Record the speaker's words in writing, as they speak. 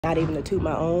Not even to toot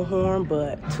my own horn,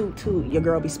 but toot toot, your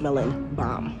girl be smelling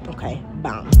bomb, okay?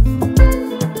 Bomb.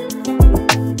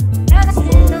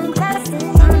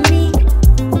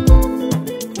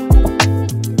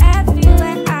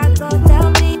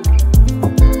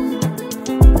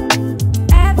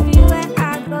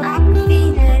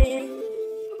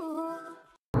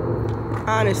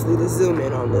 Honestly, the zoom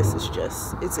in on this is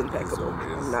just, it's impeccable.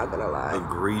 I'm not gonna lie.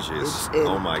 Egregious. It's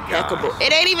oh my god.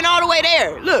 It ain't even all the way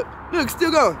there. Look,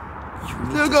 still going.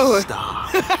 Still going.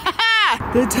 Stop.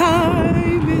 The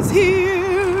time is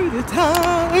here. The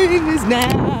time is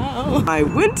now. My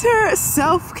winter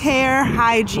self-care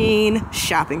hygiene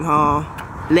shopping haul.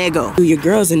 Lego. Your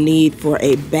girl's in need for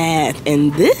a bath,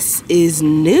 and this is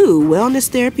new. Wellness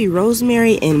therapy,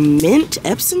 rosemary, and mint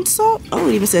Epsom salt. Oh,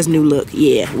 it even says new look.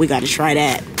 Yeah, we gotta try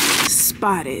that.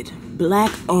 Spotted.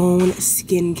 Black-owned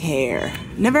skincare.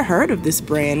 Never heard of this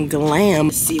brand, Glam.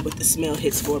 Let's see what the smell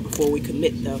hits for before we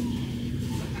commit, though.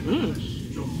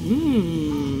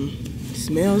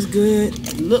 Smells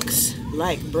good. Looks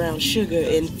like brown sugar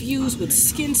infused with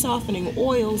skin softening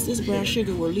oils. This brown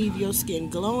sugar will leave your skin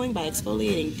glowing by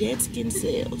exfoliating dead skin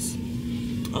cells.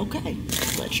 Okay,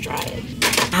 let's try it.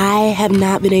 I have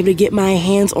not been able to get my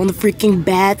hands on the freaking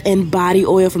bath and body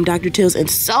oil from Dr. Teal's in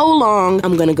so long.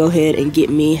 I'm gonna go ahead and get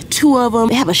me 2 of them.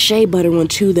 They have a shea butter one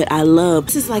too that I love.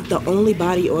 This is like the only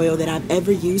body oil that I've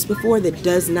ever used before that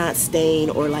does not stain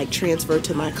or like transfer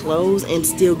to my clothes and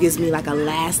still gives me like a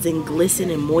lasting glisten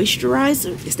and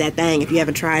moisturizer. It's that thing. If you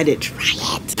haven't tried it,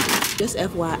 try it. Just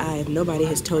FYI, if nobody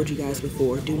has told you guys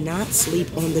before, do not sleep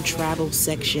on the travel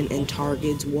section in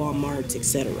Targets, Walmarts,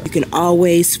 etc. You can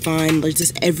always find like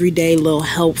just everyday little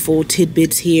helpful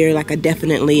tidbits here. Like I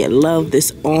definitely love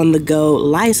this on-the-go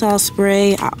Lysol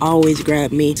spray. I always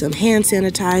grab me some hand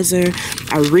sanitizer.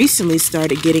 I recently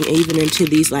started getting even into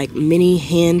these like mini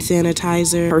hand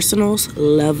sanitizer personals.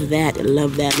 Love that,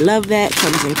 love that, love that.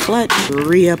 Comes in clutch.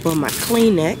 Re-up on my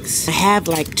Kleenex. I have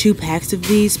like 2 packs of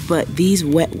these, but these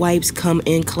wet wipes come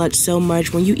in clutch so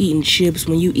much. When you eating chips,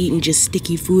 when you eating just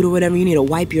sticky food or whatever, you need to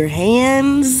wipe your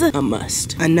hands. A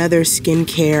must. Another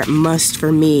skincare must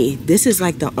for me. This is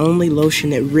like the only lotion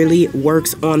that really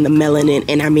works on the melanin,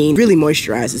 and I mean really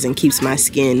moisturizes and keeps my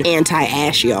skin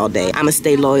anti-ashy all day. I'ma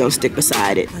stay loyal and stick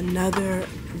beside it. Another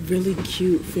really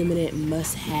cute feminine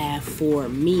must-have for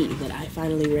me that I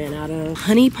finally ran out of.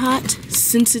 Honey Pot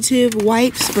sensitive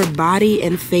wipes for body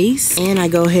and face, and I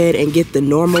go ahead and get the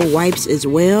normal wipes as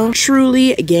well.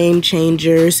 Truly game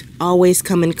changers. Always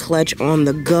come in clutch on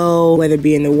the go, whether it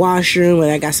be in the washroom,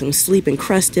 whether I got some sleeping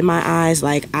crust in my eyes.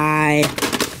 Like I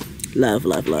love,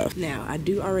 love, love. Now, I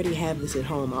do already have this at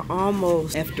home. I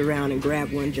almost effed around and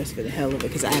grabbed one just for the hell of it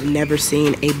because I've never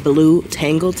seen a blue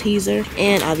tangle teaser.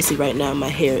 And obviously right now my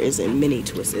hair is in mini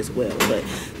twists as well. But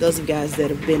those of you guys that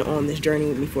have been on this journey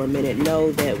with me for a minute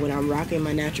know that when I'm rocking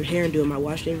my natural hair and doing my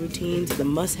wash day routines, the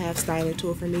must-have styling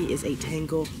tool for me is a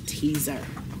tangle teaser.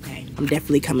 Okay, I'm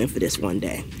definitely coming for this one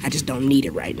day. I just don't need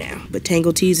it right now. But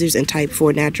tangle teasers and type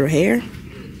 4 natural hair,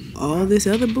 all this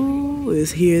other bull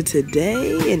is here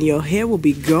today and your hair will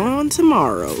be gone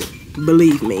tomorrow.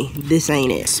 Believe me, this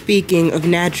ain't it. Speaking of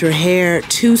natural hair,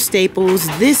 2 staples.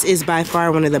 This is by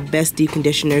far one of the best deep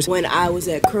conditioners. When I was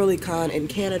at CurlyCon in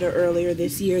Canada earlier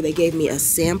this year, they gave me a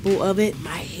sample of it. My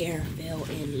hair fell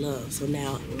in love, so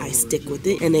now I stick with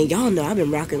it. And then y'all know I've been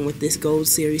rocking with this Gold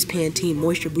Series Pantene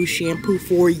Moisture Boost shampoo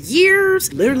for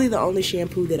years. Literally the only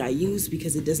shampoo that I use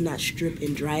because it does not strip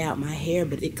and dry out my hair,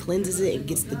 but it cleanses it and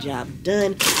gets the job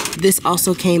done. This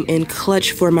also came in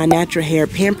clutch for my natural hair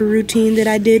pamper routine that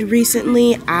I did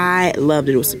recently. I loved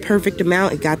it. It was the perfect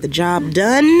amount. It got the job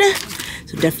done.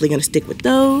 So definitely gonna stick with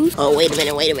those. Oh, wait a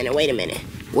minute, wait a minute, wait a minute.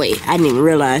 Wait, I didn't even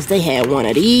realize they had one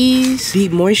of these.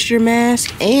 Deep moisture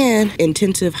mask and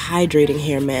intensive hydrating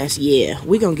hair mask. Yeah,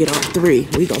 we gonna get on 3.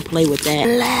 We gonna play with that.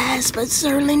 Last but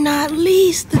certainly not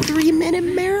least, the 3-minute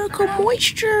miracle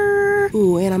moisture.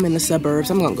 Ooh, and I'm in the suburbs.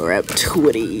 I'm gonna grab 2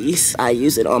 of these. I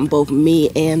use it on both me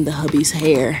and the hubby's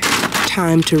hair.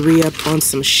 Time to re-up on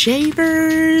some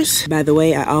shavers. By the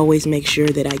way, I always make sure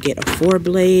that I get a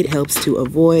 4-blade. It helps to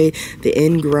avoid the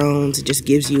ingrowns. It just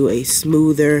gives you a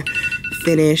smoother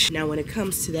finish. Now when it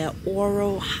comes to that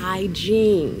oral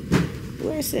hygiene,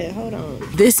 where is it? Hold on.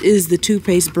 This is the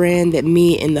toothpaste brand that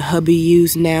me and the hubby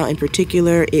use now, in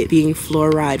particular, it being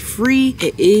fluoride free.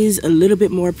 It is a little bit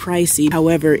more pricey.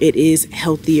 However, it is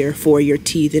healthier for your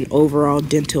teeth and overall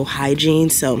dental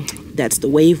hygiene. So that's the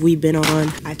wave we've been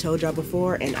on. I told y'all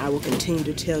before, and I will continue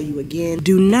to tell you again,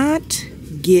 do not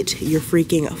get your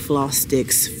freaking floss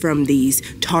sticks from these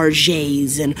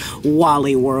Targets and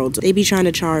Wally Worlds. They be trying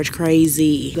to charge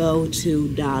crazy. Go to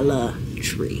Dollar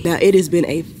sultry. Now, it has been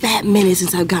a fat minute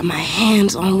since I've got my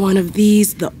hands on one of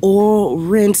these, the Oral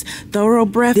Rinse Thorough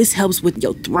Breath. This helps with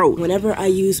your throat. Whenever I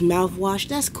use mouthwash,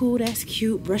 that's cool, that's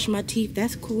cute. Brush my teeth,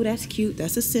 that's cool, that's cute,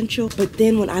 that's essential. But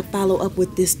then when I follow up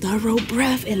with this Thorough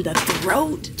Breath and the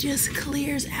throat just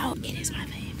clears out, it is my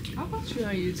favorite. I'll watch you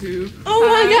on YouTube. Oh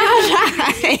my gosh,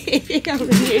 hi.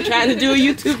 I'm here trying to do a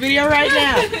YouTube video right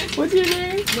now. What's your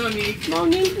name? Monique.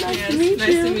 Monique, nice to meet you.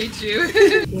 Nice to meet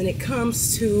you. When it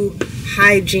comes to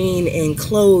hygiene and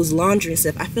clothes, laundry and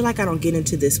stuff, I feel like I don't get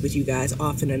into this with you guys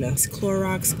often enough. It's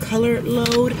Clorox Colored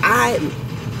Load.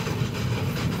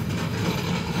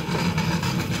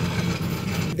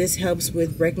 This helps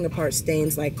with breaking apart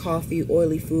stains like coffee,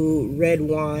 oily food, red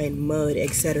wine, mud,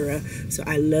 etc. So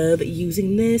I love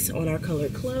using this on our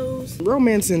colored clothes.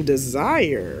 Romance and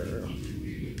Desire.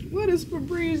 What is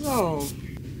Febreze on?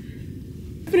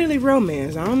 Definitely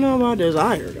romance. I don't know about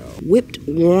desire though. Whipped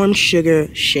warm sugar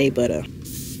shea butter.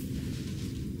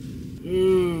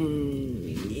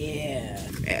 Yeah.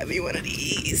 Grab me one of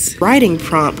these. Writing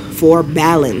prompt for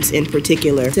balance in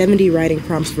particular. 70 writing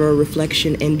prompts for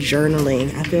reflection and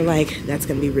journaling. I feel like that's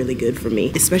gonna be really good for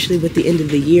me, especially with the end of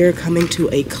the year coming to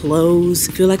a close.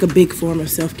 I feel like a big form of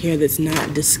self-care that's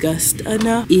not discussed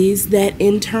enough is that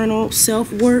internal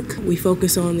self-work. We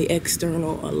focus on the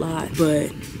external a lot,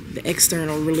 but the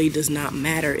external really does not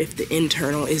matter if the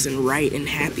internal isn't right and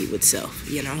happy with self,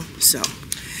 you know? So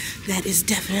that is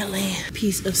definitely a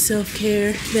piece of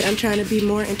self-care that I'm trying to be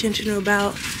more intentional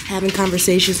about. Having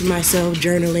conversations with myself,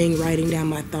 journaling, writing down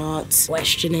my thoughts,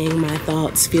 questioning my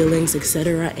thoughts, feelings,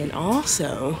 etc. And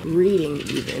also reading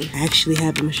even. I actually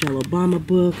have the Michelle Obama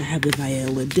book. I have the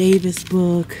Viola Davis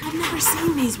book. I've never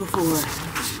seen these before.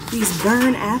 These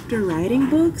burn after writing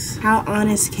books. How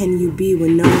honest can you be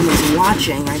when no one is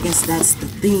watching? I guess that's the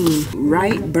theme.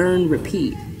 Write, burn,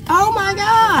 repeat. Oh my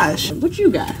gosh! What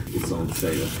you got? It's on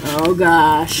sale. Oh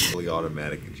gosh. Fully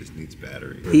automatic, it just needs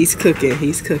battery. He's cooking,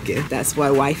 he's cooking. That's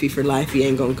why wifey for life, he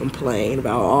ain't gonna complain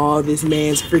about all this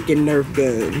man's freaking Nerf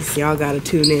guns. Y'all gotta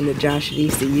tune in to Josh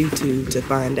East YouTube to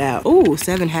find out. Oh,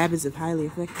 7 Habits of Highly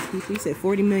Effective People. You said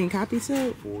 40 million copies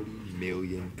sold? 40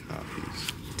 million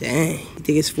copies. Dang. You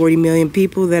think it's 40 million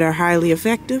people that are highly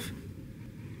effective?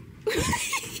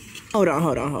 Hold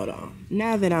on.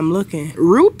 Now that I'm looking,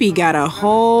 Rupi got a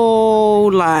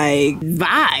whole like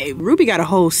vibe. Rupi got a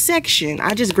whole section.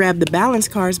 I just grabbed the balance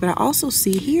cards, but I also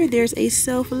see here there's a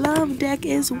self-love deck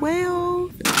as well.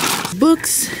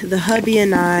 Books the hubby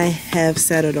and I have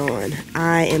settled on.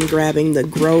 I am grabbing the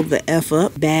Grow the F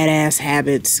Up, Badass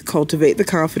Habits, Cultivate the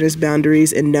Confidence,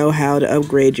 Boundaries, and Know How to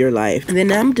Upgrade Your Life. And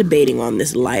then I'm debating on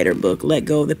this lighter book, Let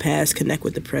Go of the Past, Connect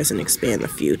with the Present, Expand the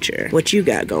Future. What you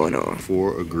got going on?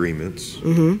 4 Agreements,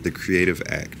 The Creative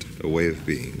Act, A Way of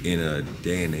Being. In a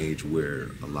day and age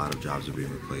where a lot of jobs are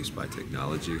being replaced by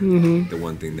technology, the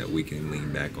one thing that we can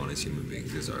lean back on as human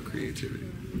beings is our creativity.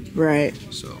 Right.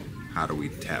 So how do we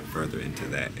tap further into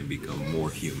that and become more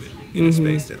human in a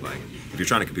space that, like, if you're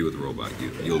trying to compete with a robot,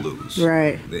 you'll lose.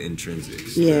 Right. The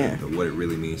intrinsics, yeah. What it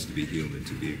really means to be human,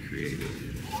 to be a creative,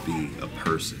 be a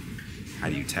person. How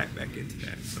do you tap back into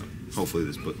that? So hopefully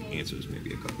this book answers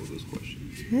maybe a couple of those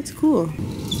questions. That's cool.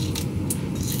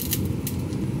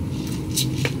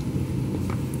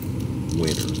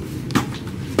 Winter.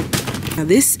 Now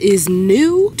this is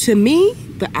new to me,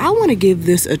 but I want to give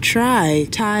this a try.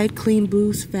 Tide Clean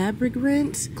Boost Fabric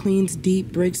Rinse. Cleans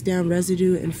deep, breaks down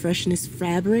residue and freshens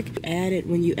fabric. Add it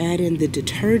when you add in the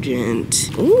detergent.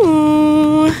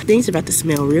 Ooh, things are about to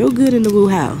smell real good in the Woo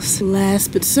house.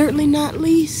 Last but certainly not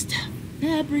least,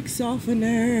 fabric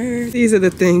softener. These are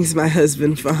the things my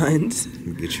husband finds.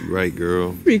 Get you right,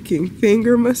 girl. Freaking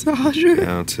finger massager.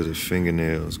 Down to the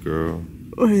fingernails, girl.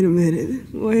 Wait a minute.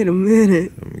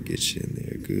 I'm gonna get you in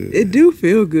there good. It do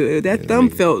feel good. That thumb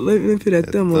felt, let me put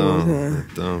that thumb on one time.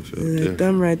 That thumb felt That different.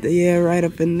 thumb right there, yeah, right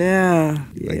up in there.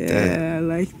 Like yeah, that.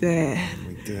 like that.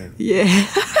 Like that. Yeah.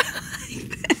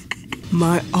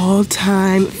 My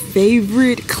all-time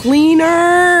favorite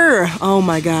cleaner. Oh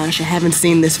my gosh, I haven't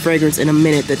seen this fragrance in a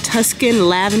minute. The Tuscan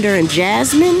Lavender and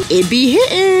Jasmine. It be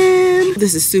hitting.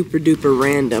 This is super duper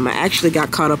random. I actually got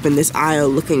caught up in this aisle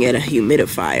looking at a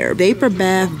humidifier. Vapor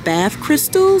bath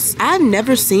crystals. I've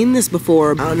never seen this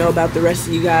before. I don't know about the rest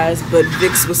of you guys, but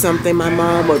Vicks was something my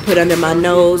mom would put under my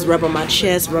nose, rub on my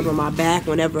chest, rub on my back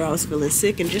whenever I was feeling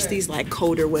sick, and just these like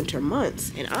colder winter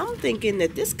months. And I'm thinking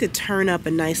that this could turn up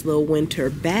a nice little winter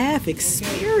bath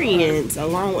experience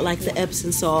along with like the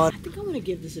Epsom salt. I think I want to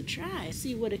give this a try.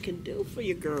 See what it can do for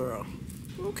your girl.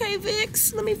 Okay,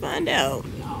 Vicks, let me find out.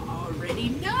 Y'all already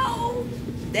know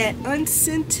that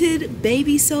unscented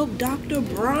baby soap Dr.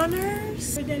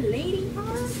 Bronner's for the lady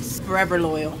part. Forever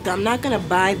loyal. So I'm not gonna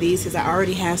buy these because I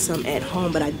already have some at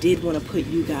home, but I did want to put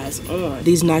you guys on.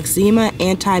 These Noxzema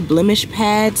anti-blemish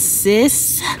pads,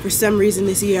 sis. For some reason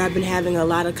this year I've been having a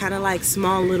lot of kind of like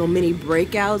small little mini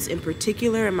breakouts, in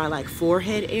particular in my like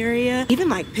forehead area. Even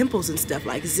like pimples and stuff,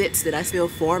 like zits that I feel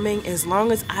forming. As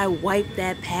long as I wipe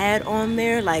that pad on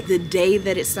there, like the day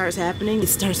that it starts happening, it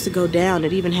starts to go down.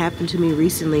 It even happened to me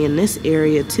recently in this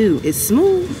area too. It's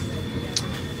smooth.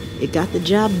 It got the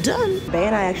job done. Bae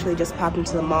and I actually just popped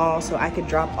into the mall so I could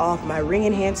drop off my ring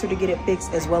enhancer to get it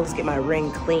fixed, as well as get my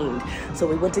ring cleaned. So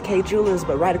we went to K Jewelers,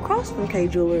 but right across from K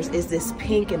Jewelers is this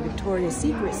Pink and Victoria's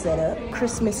Secret setup.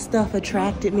 Christmas stuff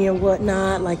attracted me and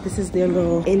whatnot. Like, this is their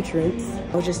little entrance.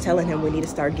 I was just telling him we need to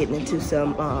start getting into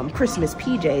some Christmas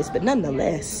PJs, but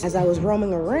nonetheless, as I was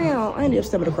roaming around, I ended up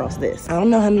stumbling across this. I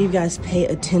don't know how many of you guys pay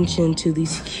attention to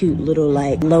these cute little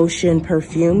like lotion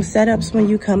perfume setups when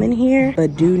you come in here,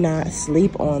 but do not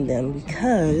sleep on them,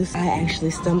 because I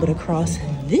actually stumbled across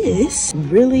this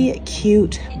really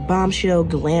cute Bombshell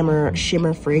Glamour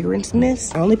Shimmer Fragrance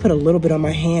Mist. I only put a little bit on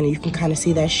my hand and you can kind of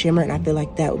see that shimmer, and I feel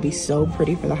like that would be so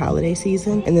pretty for the holiday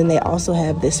season. And then they also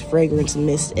have this fragrance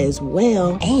mist as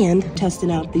well, and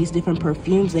testing out these different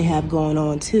perfumes they have going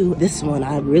on too. This one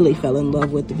I really fell in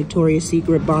love with, the Victoria's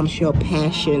Secret Bombshell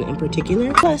Passion in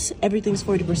particular. Plus everything's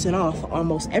 40% off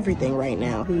almost everything right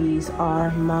now. These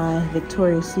are my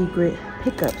Victoria's Secret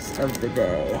pickups of the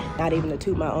day. Not even to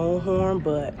toot my own horn,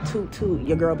 but toot,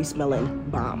 your girl be smelling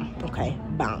bomb, okay?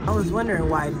 Bomb. I was wondering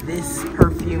why this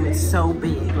perfume is so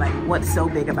big. Like, what's so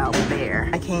big about Bear?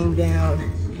 I came down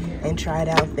and tried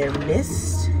out their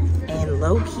mist, and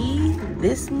low-key,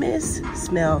 this mist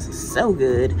smells so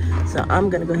good. So I'm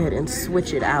gonna go ahead and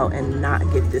switch it out and not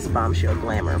get this Bombshell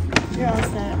Glamour. You're all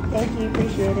set. Thank you,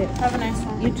 appreciate it. Have a nice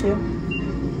one. You too.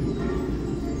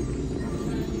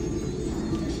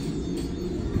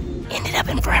 Ended up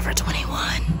in Forever 21.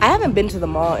 I haven't been to the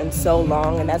mall in so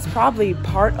long, and that's probably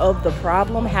part of the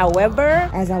problem. However,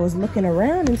 as I was looking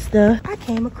around and stuff, I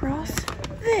came across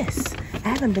this. I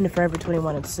haven't been to Forever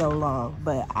 21 in so long,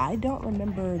 but I don't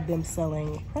remember them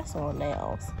selling press-on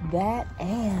nails. That,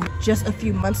 and just a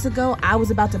few months ago, I was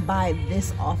about to buy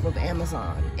this off of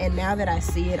Amazon. And now that I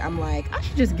see it, I'm like, I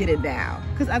should just get it now.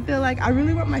 Because I feel like I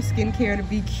really want my skincare to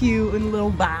be cute and a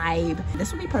little vibe.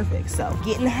 This would be perfect. So,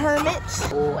 getting Hermit.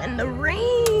 Oh, and the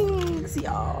rings,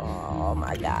 y'all. Oh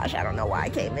my gosh, I don't know why I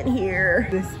came in here.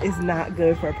 This is not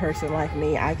good for a person like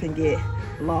me. I can get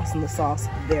lost in the sauce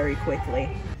very quickly.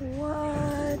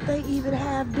 What? They even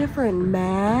have different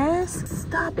masks?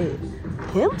 Stop it.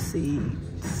 Hemp seed.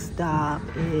 Stop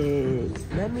it.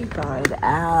 Let me find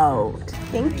out.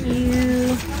 Thank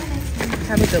you.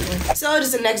 Have a good one. So it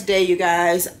is the next day, you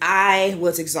guys. I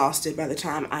was exhausted by the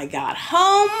time I got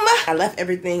home. I left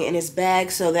everything in its bag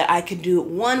so that I could do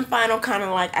one final kind of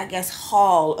like, I guess,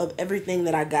 haul of everything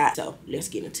that I got. So let's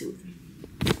get into it.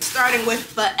 Starting with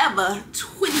Forever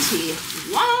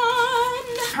 21.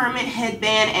 Hermit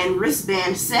headband and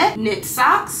wristband set. Knit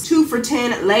socks. 2 for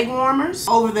 $10 leg warmers.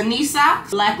 Over the knee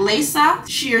socks. Black lace socks.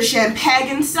 Sheer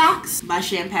champagne socks. By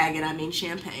champagne, I mean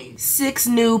champagne. 6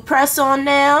 new press-on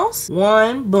nails.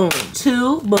 1, boom.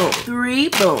 2, boom. 3,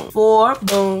 boom. 4,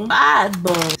 boom. 5,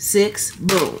 boom. 6,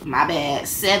 boom. My bad.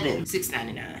 7,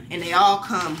 $6.99. And they all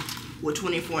come with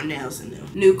 24 nails in them.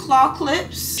 New claw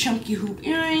clips, chunky hoop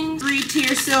earrings,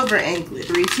 3-tier silver anklet,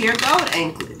 3-tier gold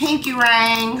anklet, pinky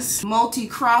rings,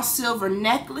 multi-cross silver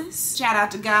necklace. Shout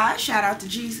out to God, shout out to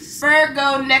Jesus.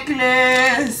 Virgo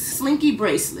necklace, slinky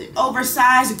bracelet,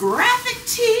 oversized graphic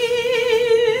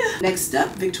tee. Next up,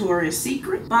 Victoria's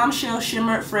Secret, Bombshell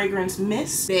Shimmer Fragrance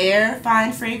Mist, Bear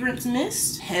Fine Fragrance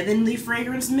Mist, Heavenly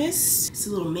Fragrance Mist. It's a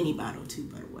little mini bottle too,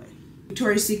 by the way.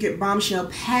 Victoria's Secret Bombshell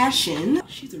Passion.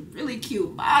 She's a really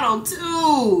cute bottle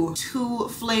too. 2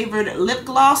 flavored lip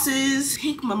glosses,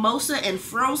 Pink Mimosa and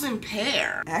Frozen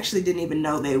Pear. I actually didn't even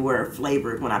know they were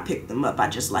flavored when I picked them up. I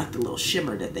just liked the little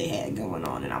shimmer that they had going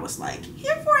on, and I was like,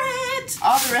 here for it.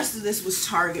 All the rest of this was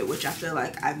Target, which I feel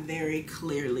like I very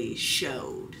clearly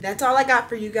showed. That's all I got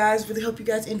for you guys. Really hope you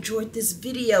guys enjoyed this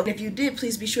video. And if you did,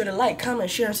 please be sure to like, comment,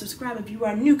 share, and subscribe if you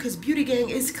are new, because Beauty Gang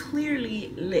is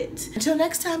clearly lit. Until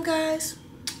next time, guys.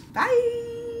 Bye.